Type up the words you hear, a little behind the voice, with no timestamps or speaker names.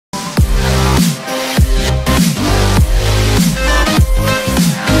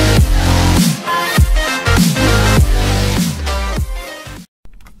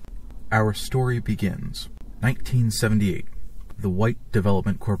Our story begins. 1978. The White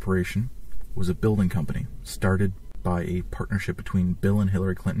Development Corporation was a building company started by a partnership between Bill and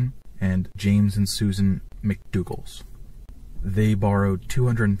Hillary Clinton and James and Susan McDougals. They borrowed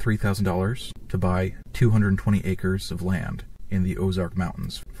 $203,000 to buy 220 acres of land in the Ozark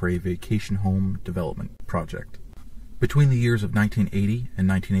Mountains for a vacation home development project. Between the years of 1980 and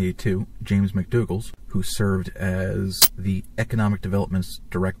 1982, James McDougals, who served as the Economic Development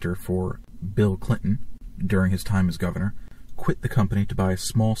Director for Bill Clinton during his time as governor, quit the company to buy a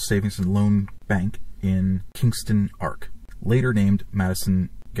small savings and loan bank in Kingston, Ark, later named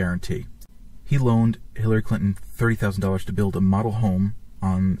Madison Guaranty. He loaned Hillary Clinton $30,000 to build a model home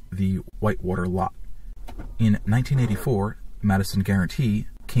on the Whitewater lot. In 1984, Madison Guaranty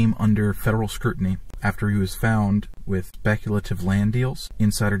came under federal scrutiny after he was found with speculative land deals,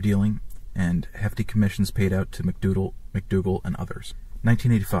 insider dealing, and hefty commissions paid out to McDougall and others.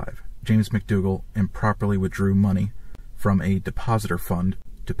 1985, James McDougall improperly withdrew money from a depositor fund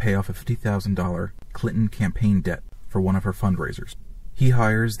to pay off a $50,000 Clinton campaign debt for one of her fundraisers. He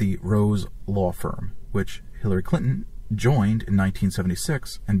hires the Rose Law Firm, which Hillary Clinton joined in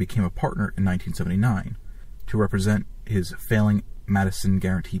 1976 and became a partner in 1979 to represent his failing Madison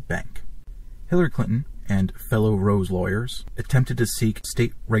Guaranty Bank. Hillary Clinton and fellow Rose lawyers attempted to seek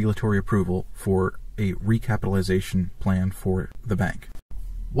state regulatory approval for a recapitalization plan for the bank.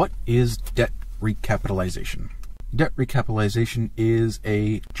 What is debt recapitalization? Debt recapitalization is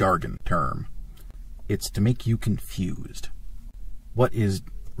a jargon term. It's to make you confused. What is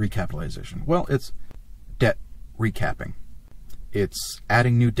recapitalization? Well, it's debt recapping. It's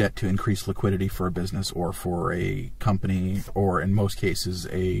adding new debt to increase liquidity for a business or for a company or, in most cases,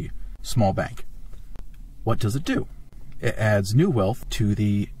 a small bank. What does it do? It adds new wealth to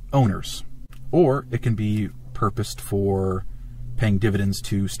the owners, or it can be purposed for paying dividends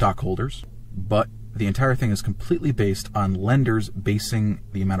to stockholders, but the entire thing is completely based on lenders basing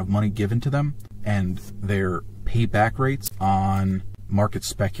the amount of money given to them and their payback rates on market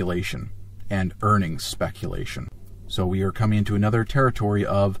speculation and earnings speculation. So we are coming into another territory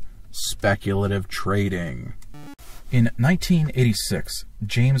of speculative trading. In 1986,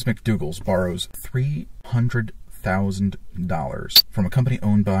 James McDougals borrows $300,000 from a company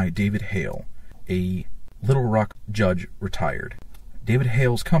owned by David Hale, a Little Rock judge retired. David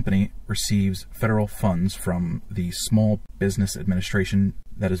Hale's company receives federal funds from the Small Business Administration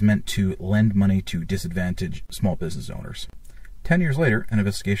that is meant to lend money to disadvantaged small business owners. 10 years later, an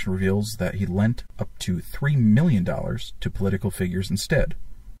investigation reveals that he lent up to $3 million to political figures instead.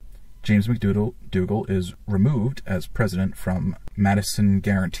 James McDougall is removed as president from Madison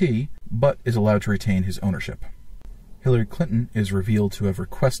Guaranty, but is allowed to retain his ownership. Hillary Clinton is revealed to have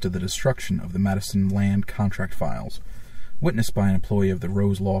requested the destruction of the Madison land contract files, witnessed by an employee of the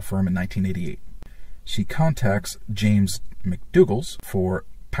Rose Law Firm in 1988. She contacts James McDougals for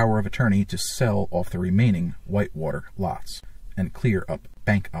power of attorney to sell off the remaining Whitewater lots and clear up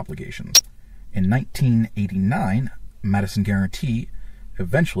bank obligations. In 1989, Madison Guaranty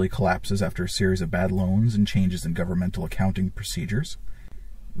eventually collapses after a series of bad loans and changes in governmental accounting procedures.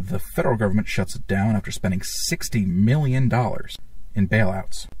 The federal government shuts it down after spending $60 million in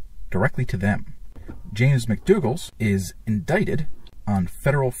bailouts directly to them. James McDougals is indicted on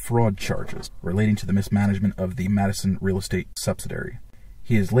federal fraud charges relating to the mismanagement of the Madison Real Estate subsidiary.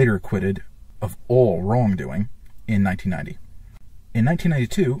 He is later acquitted of all wrongdoing in 1990. In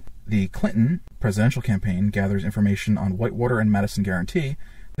 1992, the Clinton presidential campaign gathers information on Whitewater and Madison Guaranty.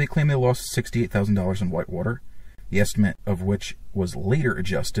 They claim they lost $68,000 in Whitewater, the estimate of which was later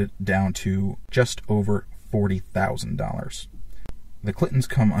adjusted down to just over $40,000. The Clintons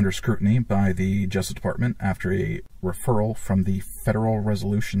come under scrutiny by the Justice Department after a referral from the Federal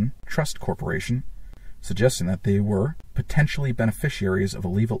Resolution Trust Corporation, suggesting that they were potentially beneficiaries of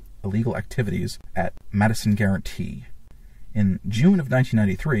illegal activities at Madison Guaranty. In June of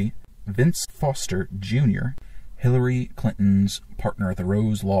 1993, Vince Foster Jr., Hillary Clinton's partner at the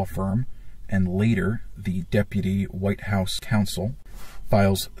Rose Law Firm and later the Deputy White House Counsel,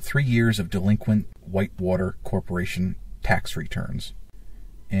 files 3 years of delinquent Whitewater Corporation tax returns.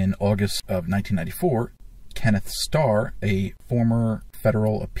 In August of 1994, Kenneth Starr, a former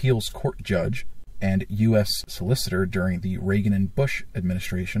federal appeals court judge and U.S. solicitor during the Reagan and Bush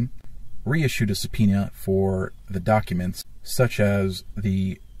administration, reissued a subpoena for the documents such as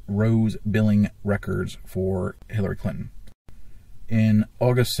the Rose billing records for Hillary Clinton. In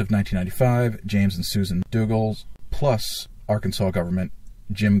August of 1995, James and Susan McDougall, plus Arkansas government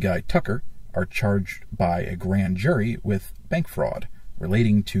Jim Guy Tucker, are charged by a grand jury with bank fraud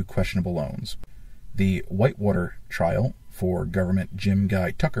relating to questionable loans. The Whitewater trial for Government Jim Guy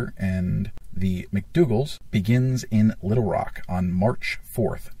Tucker and the McDougalls begins in Little Rock on March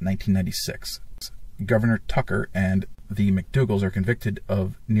 4th, 1996. Governor Tucker and the McDougalls are convicted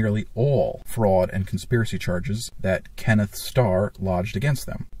of nearly all fraud and conspiracy charges that Kenneth Starr lodged against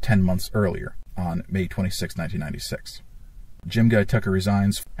them 10 months earlier on May 26, 1996. Jim Guy Tucker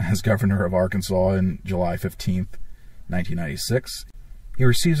resigns as governor of Arkansas on July 15, 1996. He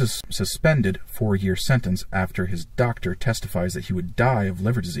receives a suspended 4-year sentence after his doctor testifies that he would die of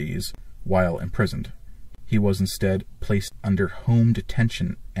liver disease while imprisoned. He was instead placed under home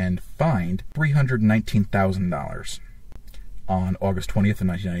detention and fined $319,000. On August 20th,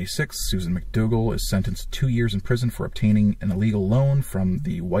 1996, Susan McDougal is sentenced to 2 years in prison for obtaining an illegal loan from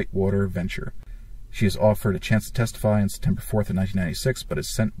the Whitewater venture. She is offered a chance to testify on September 4th, 1996, but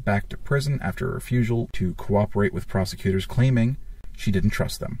is sent back to prison after a refusal to cooperate with prosecutors claiming she didn't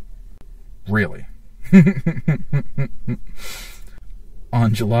trust them. Really?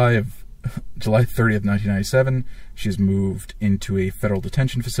 On July 30th, 1997, she is moved into a federal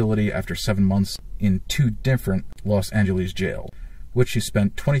detention facility after 7 months in 2 different Los Angeles jails, which she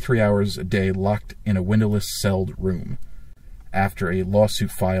spent 23 hours a day locked in a windowless celled room. After a lawsuit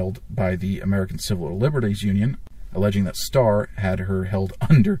filed by the American Civil Liberties Union, alleging that Starr had her held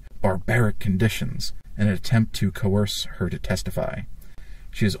under barbaric conditions in an attempt to coerce her to testify.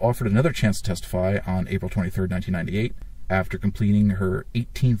 She is offered another chance to testify on April 23, 1998, after completing her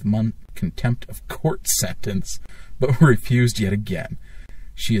 18th-month contempt of court sentence, but refused yet again.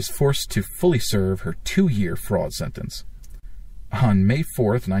 She is forced to fully serve her 2-year fraud sentence. On May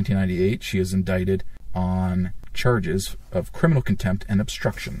 4th, 1998, she is indicted on charges of criminal contempt and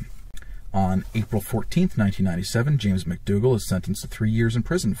obstruction. On April 14, 1997, James McDougal is sentenced to 3 years in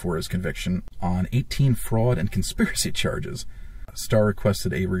prison for his conviction on 18 fraud and conspiracy charges. Starr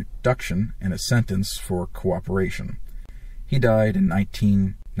requested a reduction in his sentence for cooperation. He died in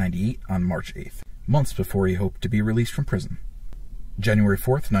 1998 on March 8th, months before he hoped to be released from prison. January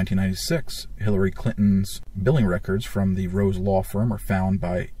 4th, 1996, Hillary Clinton's billing records from the Rose Law Firm are found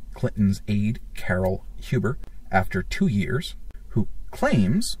by Clinton's aide, Carol Huber, after 2 years, who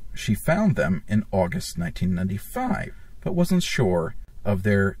claims she found them in August 1995, but wasn't sure of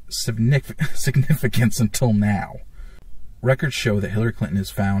their significance until now. Records show that Hillary Clinton is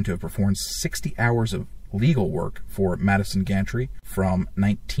found to have performed 60 hours of legal work for Madison Gantry from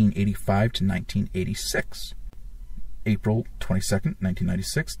 1985 to 1986. April 22,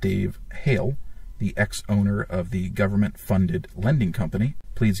 1996, Dave Hale, the ex-owner of the government-funded lending company,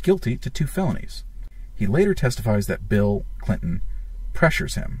 pleads guilty to 2 felonies. He later testifies that Bill Clinton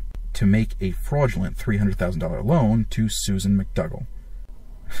pressures him to make a fraudulent $300,000 loan to Susan McDougal.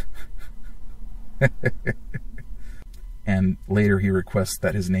 And later he requests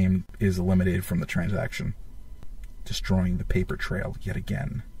that his name is eliminated from the transaction, destroying the paper trail yet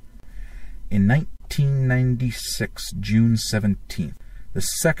again. In 1996, June 17th, the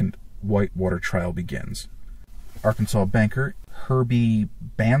second Whitewater trial begins. Arkansas banker Herbie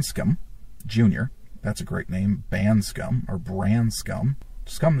Banscombe Jr., that's a great name, Banscombe, or Branscombe,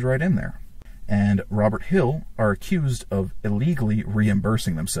 scum's right in there, and Robert Hill are accused of illegally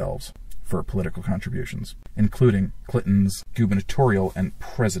reimbursing themselves for political contributions, including Clinton's gubernatorial and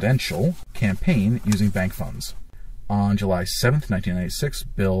presidential campaign using bank funds. On July 7th, 1996,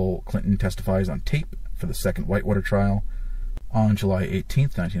 Bill Clinton testifies on tape for the second Whitewater trial. On July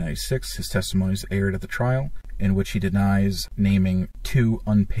 18th, 1996, his testimony is aired at the trial, in which he denies naming 2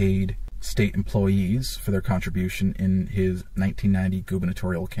 unpaid state employees for their contribution in his 1990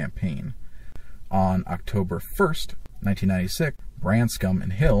 gubernatorial campaign. On October 1st, 1996, Branscombe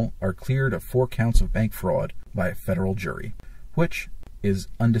and Hill are cleared of 4 counts of bank fraud by a federal jury, which is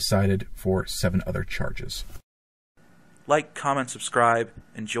undecided for 7 other charges. Like, comment, subscribe,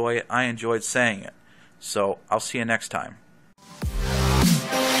 enjoy it. I enjoyed saying it. So I'll see you next time.